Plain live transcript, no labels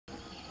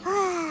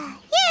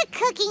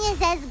cooking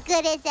is as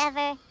good as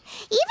ever.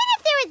 Even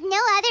if there was no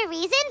other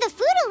reason, the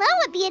food alone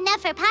would be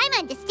enough for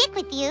Paimon to stick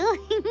with you.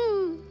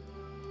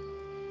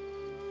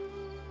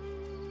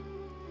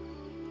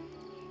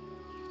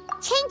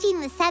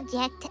 Changing the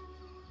subject,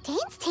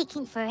 Dane's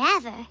taking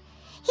forever.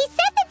 He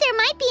said that there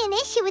might be an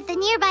issue with the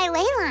nearby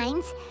ley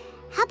lines.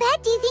 How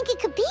bad do you think it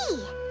could be?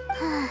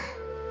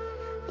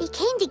 We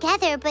came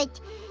together, but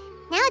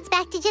now it's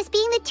back to just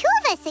being the two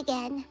of us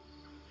again.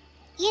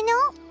 You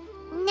know,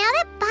 now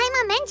that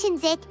Paimon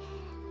mentions it,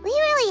 we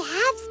really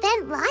have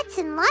spent lots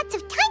and lots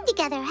of time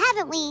together,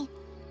 haven't we?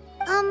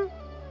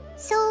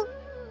 So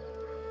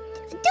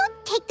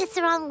don't take this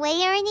the wrong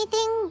way or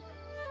anything,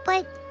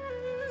 but,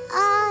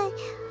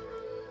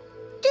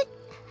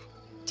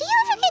 do you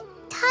ever get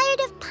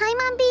tired of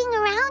Paimon being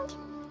around?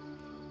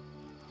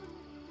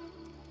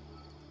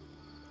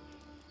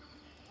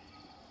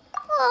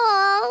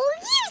 Oh,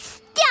 you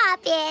stop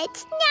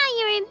it! Now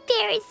you're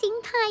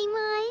embarrassing,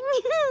 Paimon.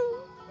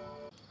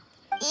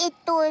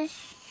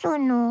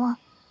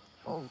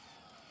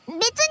 別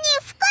に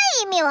深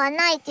い意味は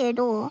ないけ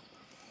ど、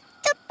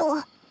ちょっと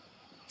だけ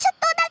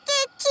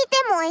聞い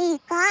てもいい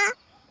か？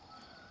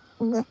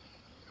おい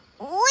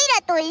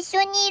らと一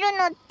緒にいる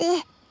のっ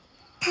て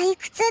退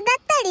屈だっ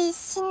たり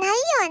しない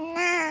よ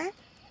な。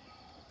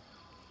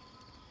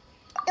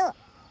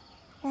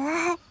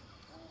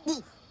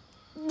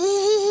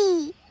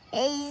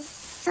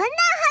そんなは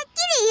っき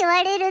り言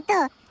われると、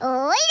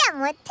おいら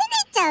も照れ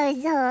ちゃう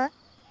ぞ。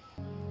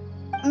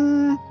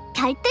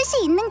별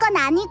뜻이 있는 건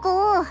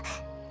아니고,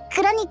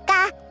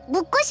 그러니까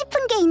묻고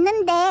싶은 게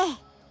있는데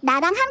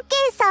나랑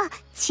함께해서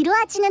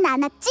지루하지는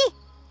않았지?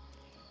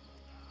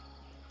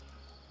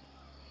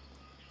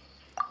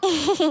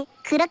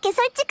 그렇게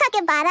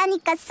솔직하게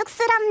말하니까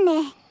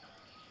쑥스럽네.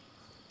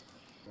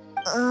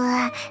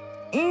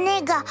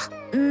 那个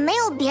没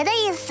有别的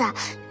意思，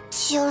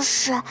就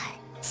是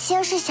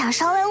想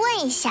稍微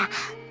问一下，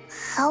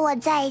和我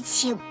在一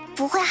起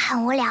不会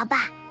很无聊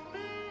吧？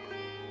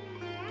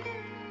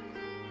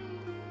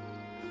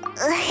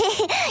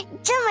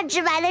这么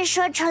直白的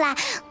说出来，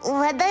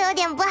我都有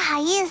点不好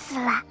意思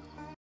了。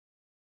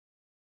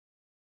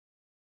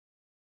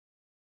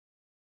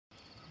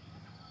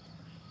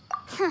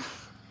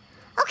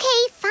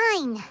Okay,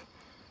 fine.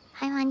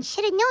 Paimon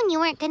should have known you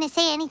weren't gonna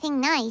say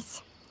anything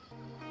nice.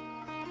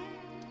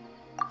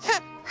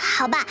 哼，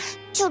好吧，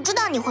就知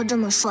道你会这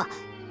么说。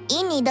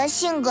以你的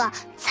性格，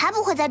才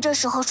不会在这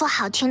时候说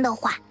好听的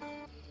话。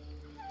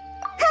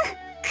哼，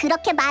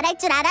 그렇게 말할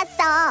줄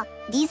알았어.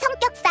 네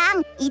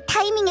성격상 이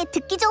타이밍에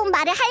듣기 좋은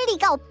말을 할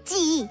리가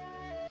없지.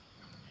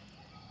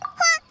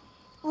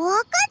 分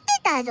かっ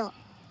てたぞ。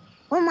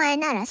お前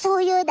なら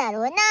そう言うだ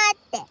ろうなっ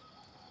て。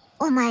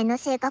お前の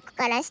性格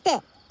からして、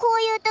こ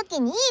ういう時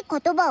にいい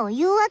言葉を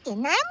言うわけ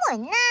ないも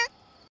んな。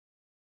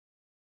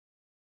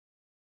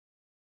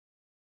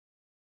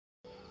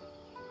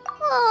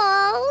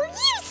Oh, you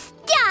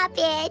stop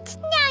it!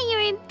 Now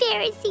you're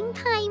embarrassing,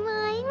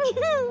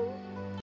 Paimon.